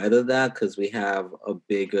to weather that because we have a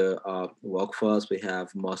bigger workforce. We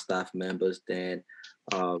have more staff members than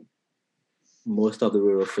most of the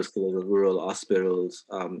rural facilities, rural hospitals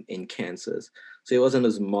in Kansas. So it wasn't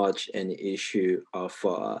as much an issue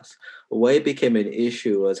for us. Where it became an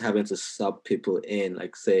issue was having to sub people in,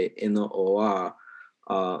 like say in the OR,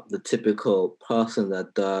 the typical person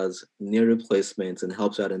that does knee replacements and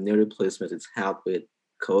helps out in knee replacements is helped with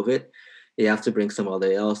COVID. You have to bring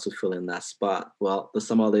somebody else to fill in that spot. Well, the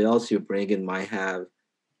somebody else you bring in might have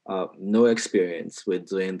no experience with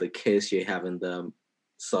doing the case you're having them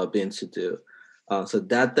sub in to do. So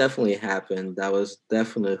that definitely happened. That was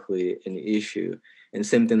definitely an issue. And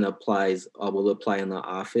same thing applies, will apply in the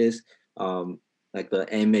office. Like the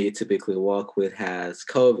MA you typically work with has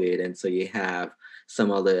COVID, and so you have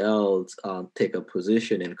somebody else take a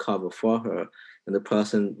position and cover for her. And the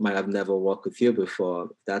person might have never worked with you before. If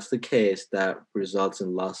that's the case, that results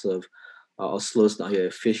in loss of or slows down your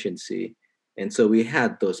efficiency. And so we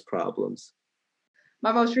had those problems.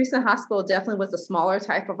 My most recent hospital definitely was a smaller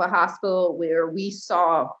type of a hospital where we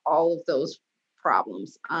saw all of those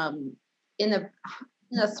problems. In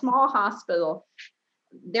a small hospital,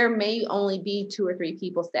 there may only be 2 or 3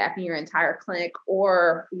 people staffing your entire clinic,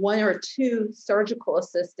 or 1 or 2 surgical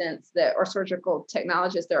assistants or surgical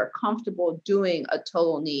technologists that are comfortable doing a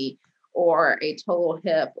total knee or a total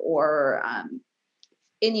hip or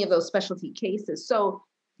any of those specialty cases. So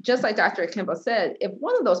just like Dr. Akimbo said, if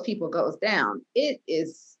one of those people goes down, it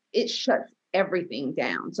shuts everything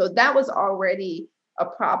down. So that was already a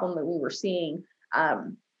problem that we were seeing.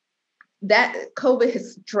 That COVID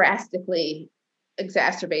has drastically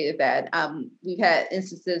exacerbated that. We've had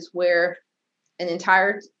instances where an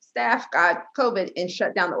entire staff got COVID and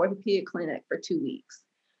shut down the orthopedic clinic for 2 weeks.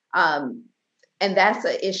 And that's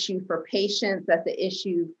an issue for patients. That's an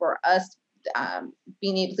issue for us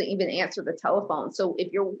being able to even answer the telephone. So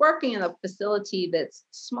if you're working in a facility that's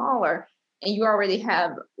smaller and you already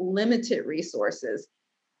have limited resources,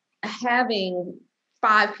 having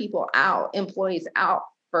 5 people out, employees out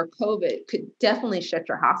for COVID could definitely shut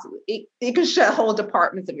your hospital. It can shut whole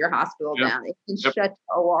departments of your hospital down. It can shut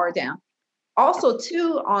your OR down. Also,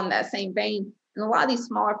 too, on that same vein, in a lot of these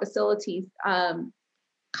smaller facilities,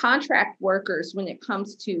 contract workers, when it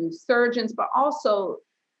comes to surgeons, but also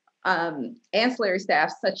ancillary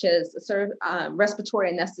staff such as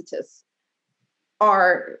respiratory anesthetists,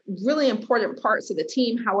 are really important parts of the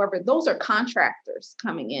team. However, those are contractors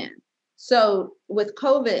coming in. So with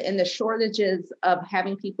COVID and the shortages of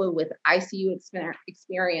having people with ICU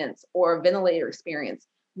experience or ventilator experience,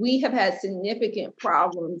 we have had significant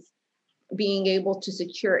problems being able to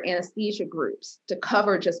secure anesthesia groups to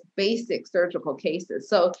cover just basic surgical cases.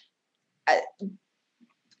 So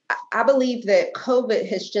I believe that COVID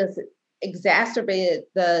has just exacerbated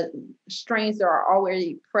the strains that are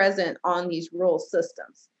already present on these rural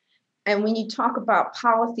systems. And when you talk about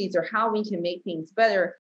policies or how we can make things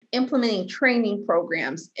better, implementing training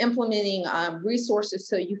programs, implementing resources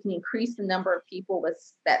so you can increase the number of people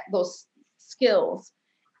with those skills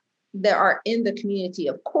that are in the community.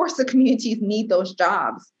 Of course, the communities need those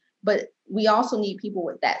jobs, but we also need people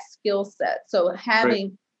with that skill set. So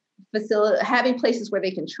having places where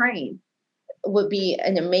they can train would be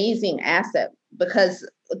an amazing asset, because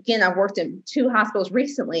again, I've worked in 2 hospitals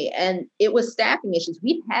recently and it was staffing issues.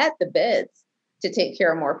 We had the beds to take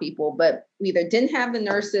care of more people, but we either didn't have the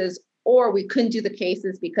nurses or we couldn't do the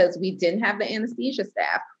cases because we didn't have the anesthesia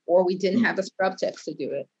staff or we didn't have the scrub techs to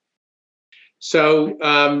do it. So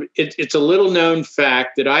it's a little known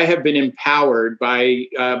fact that I have been empowered by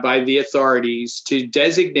the authorities to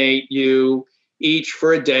designate you each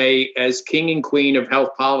for a day as king and queen of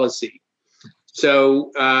health policy.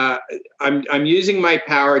 So I'm using my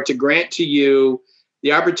power to grant to you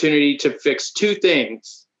the opportunity to fix two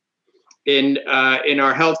things in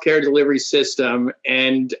our healthcare delivery system,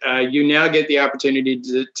 and you now get the opportunity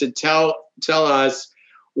to tell us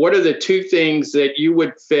what are the two things that you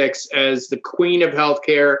would fix as the queen of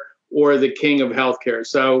healthcare or the king of healthcare.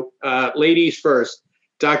 So, ladies first,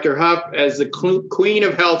 Dr. Huff, as the queen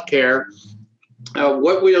of healthcare,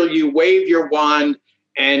 what will you wave your wand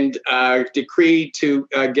and decree to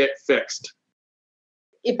get fixed?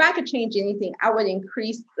 If I could change anything, I would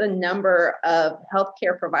increase the number of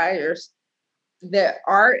healthcare providers that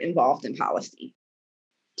are involved in policy.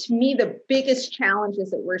 To me, the biggest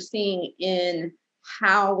challenges that we're seeing in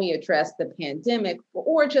how we address the pandemic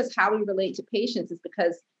or just how we relate to patients is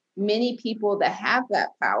because many people that have that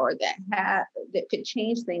power, that could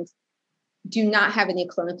change things, do not have any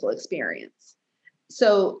clinical experience.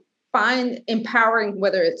 So find empowering,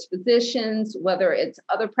 whether it's physicians, whether it's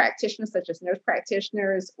other practitioners such as nurse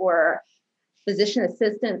practitioners or physician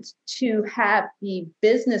assistants, to have the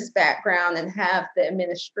business background and have the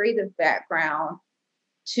administrative background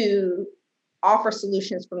to offer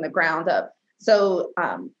solutions from the ground up. So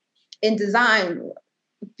in design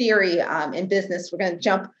theory, in business, we're going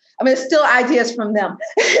to steal ideas from them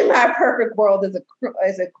in my perfect world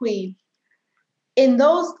as a queen. In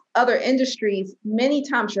those other industries, many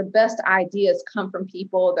times your best ideas come from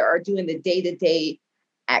people that are doing the day-to-day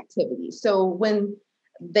activities. So when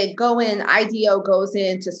they go in, IDEO goes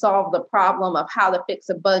in to solve the problem of how to fix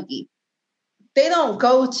a buggy. They don't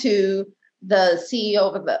go to the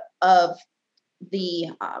CEO of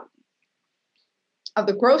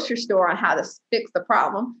the grocery store on how to fix the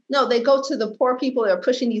problem. No, they go to the poor people that are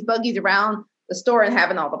pushing these buggies around the store and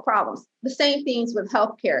having all the problems. The same things with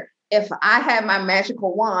healthcare. If I had my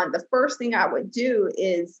magical wand, the first thing I would do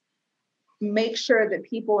is make sure that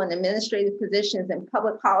people in administrative positions and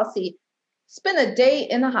public policy spend a day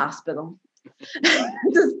in the hospital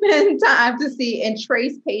to spend time to see and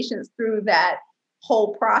trace patients through that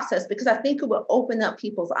whole process, because I think it will open up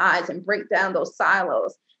people's eyes and break down those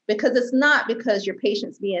silos. Because it's not because your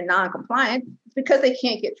patient's being non-compliant, it's because they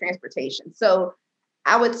can't get transportation. So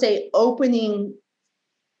I would say opening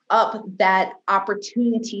up that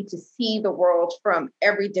opportunity to see the world from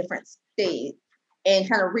every different state and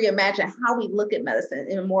kind of reimagine how we look at medicine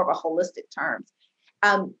in more of a holistic terms.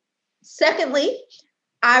 Secondly,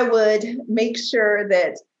 I would make sure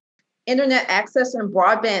that internet access and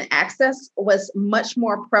broadband access was much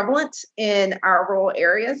more prevalent in our rural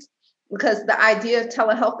areas, because the idea of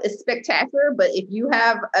telehealth is spectacular, but if you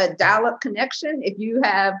have a dial-up connection, if you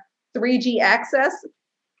have 3G access,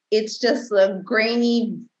 it's just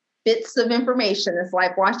grainy bits of information. It's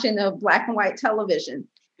like watching a black and white television.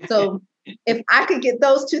 So if I could get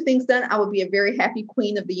those two things done, I would be a very happy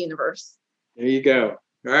queen of the universe. There you go.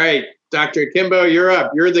 All right, Dr. Kimbo, you're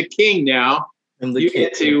up. You're the king now. You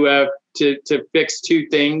get to fix two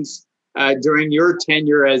things during your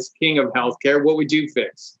tenure as king of healthcare. What would you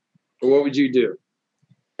fix? Or what would you do?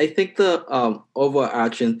 I think the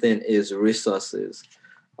overarching thing is resources.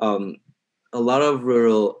 A lot of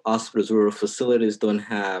rural hospitals, rural facilities don't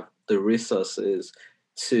have the resources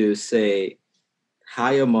to, say,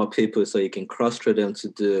 hire more people so you can cross-train them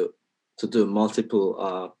to do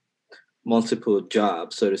multiple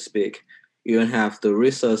jobs, so to speak. You don't have the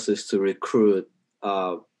resources to recruit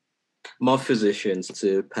more physicians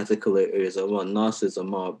to particular areas, or more nurses or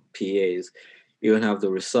more PAs. You don't have the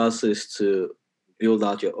resources to build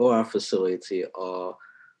out your OR facility, or,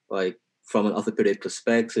 like, from an orthopedic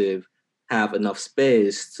perspective, have enough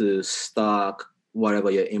space to stock whatever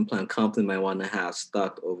your implant company might want to have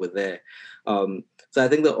stocked over there. So I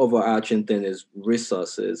think the overarching thing is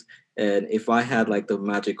resources. And if I had like the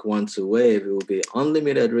magic wand to wave, it would be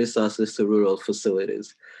unlimited resources to rural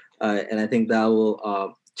facilities. And I think that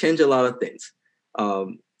will change a lot of things.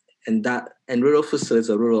 And rural facilities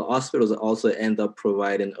or rural hospitals also end up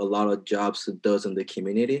providing a lot of jobs to those in the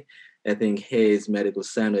community. I think Hayes Medical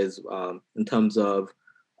Center is, in terms of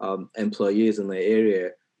employees in the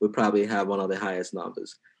area, we probably have one of the highest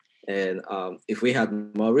numbers. And if we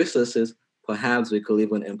had more resources, perhaps we could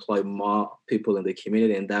even employ more people in the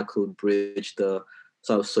community, and that could bridge the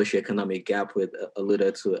sort of socioeconomic gap we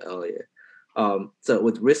alluded to earlier. So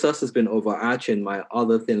with resources being overarching, my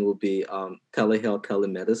other thing would be telehealth,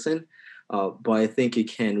 telemedicine. But I think you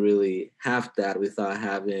can't really have that without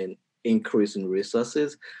having increase in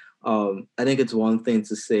resources. I think it's one thing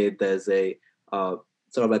to say there's a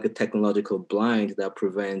sort of like a technological blind that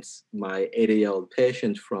prevents my 80-year-old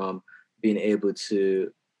patient from being able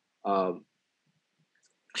to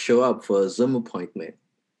show up for a Zoom appointment.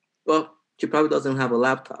 Well, she probably doesn't have a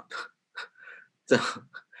laptop. So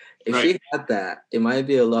if she had that, it might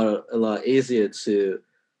be a lot easier to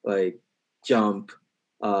like jump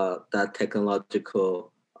that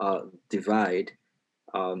technological divide.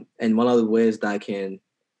 And one of the ways that can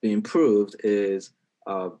be improved is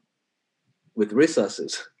with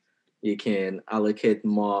resources. You can allocate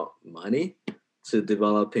more money to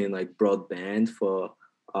developing like broadband for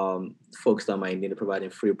folks that might need it, providing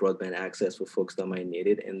free broadband access for folks that might need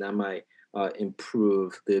it, and that might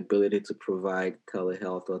improve the ability to provide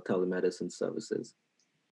telehealth or telemedicine services.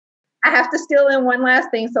 I have to steal in one last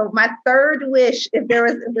thing. So my third wish, if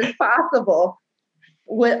it's possible,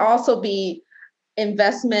 would also be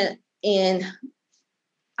investment in,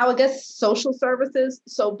 I would guess, social services.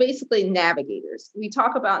 So basically navigators. We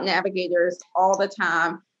talk about navigators all the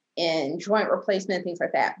time in joint replacement, things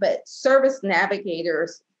like that, but service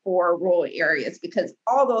navigators for rural areas, because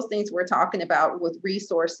all those things we're talking about with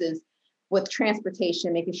resources, with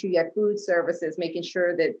transportation, making sure you have food services, making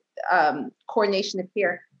sure that coordination of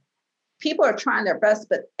care, people are trying their best,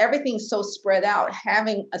 but everything's so spread out.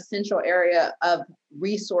 Having a central area of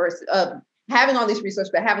resource, of having all these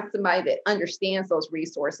resources, but having somebody that understands those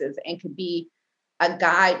resources and could be a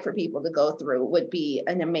guide for people to go through would be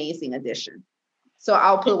an amazing addition. So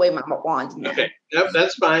I'll put away my wand now. Okay, yep,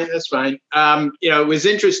 that's fine. That's fine. It was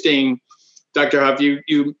interesting, Dr. Huff.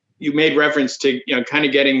 You made reference to kind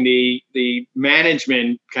of getting the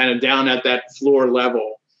management kind of down at that floor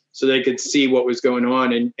level so they could see what was going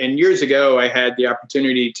on. And years ago, I had the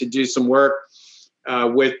opportunity to do some work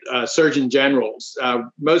with surgeon generals.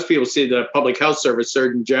 Most people see the public health service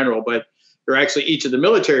surgeon general, but there actually each of the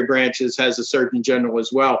military branches has a surgeon general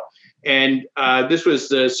as well. And this was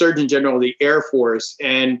the Surgeon General of the Air Force,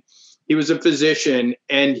 and he was a physician,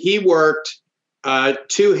 and he worked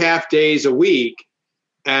 2 half days a week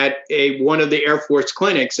at one of the Air Force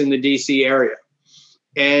clinics in the DC area.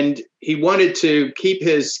 And he wanted to keep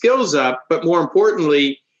his skills up, but more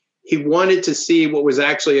importantly, he wanted to see what was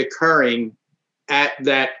actually occurring at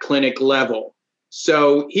that clinic level.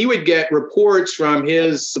 So he would get reports from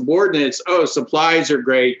his subordinates, oh, supplies are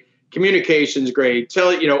great, communication's great,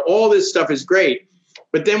 all this stuff is great.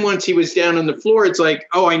 But then once he was down on the floor, it's like,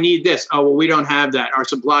 oh, I need this. Oh, well, we don't have that. Our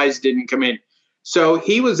supplies didn't come in. So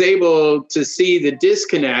he was able to see the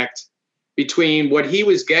disconnect between what he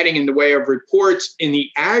was getting in the way of reports in the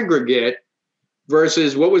aggregate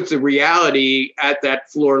versus what was the reality at that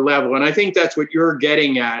floor level. And I think that's what you're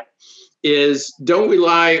getting at, is don't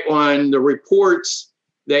rely on the reports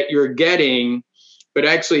that you're getting, but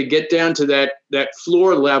actually get down to that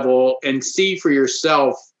floor level and see for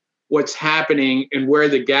yourself what's happening and where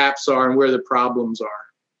the gaps are and where the problems are.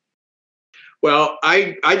 Well,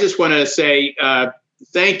 I just want to say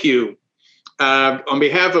thank you. On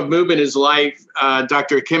behalf of Movement is Life,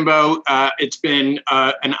 Dr. Kimbo, it's been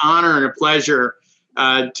an honor and a pleasure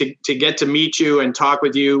to get to meet you and talk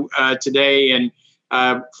with you today, and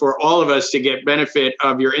for all of us to get benefit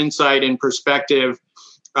of your insight and perspective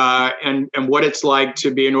and what it's like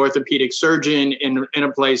to be an orthopedic surgeon in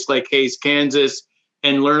a place like Hays, Kansas,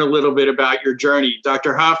 and learn a little bit about your journey.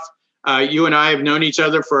 Dr. Huff, you and I have known each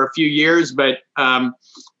other for a few years, but I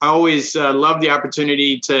always love the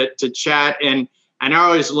opportunity to chat, and I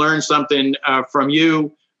always learn something from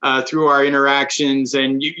you through our interactions.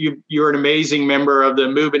 And you're an amazing member of the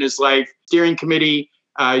Movement is Life Steering Committee.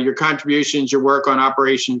 Your contributions, your work on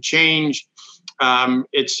Operation Change.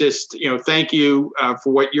 It's just, thank you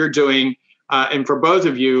for what you're doing. And for both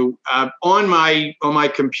of you, on my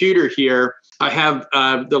computer here, I have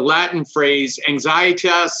the Latin phrase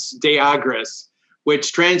anxietas de agris,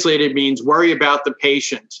 which translated means worry about the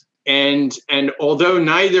patient. And although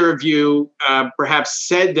neither of you perhaps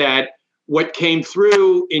said that, what came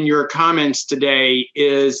through in your comments today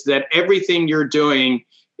is that everything you're doing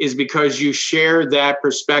is because you share that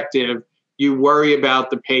perspective. You worry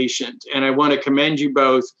about the patient. And I want to commend you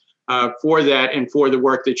both for that and for the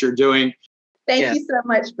work that you're doing. Thank you so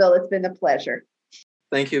much, Bill. It's been a pleasure.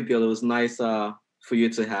 Thank you, Bill. It was nice for you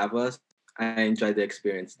to have us. I enjoyed the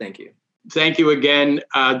experience. Thank you. Thank you again.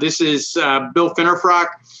 This is Bill Finnerfrock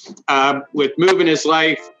with Movement is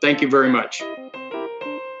Life. Thank you very much.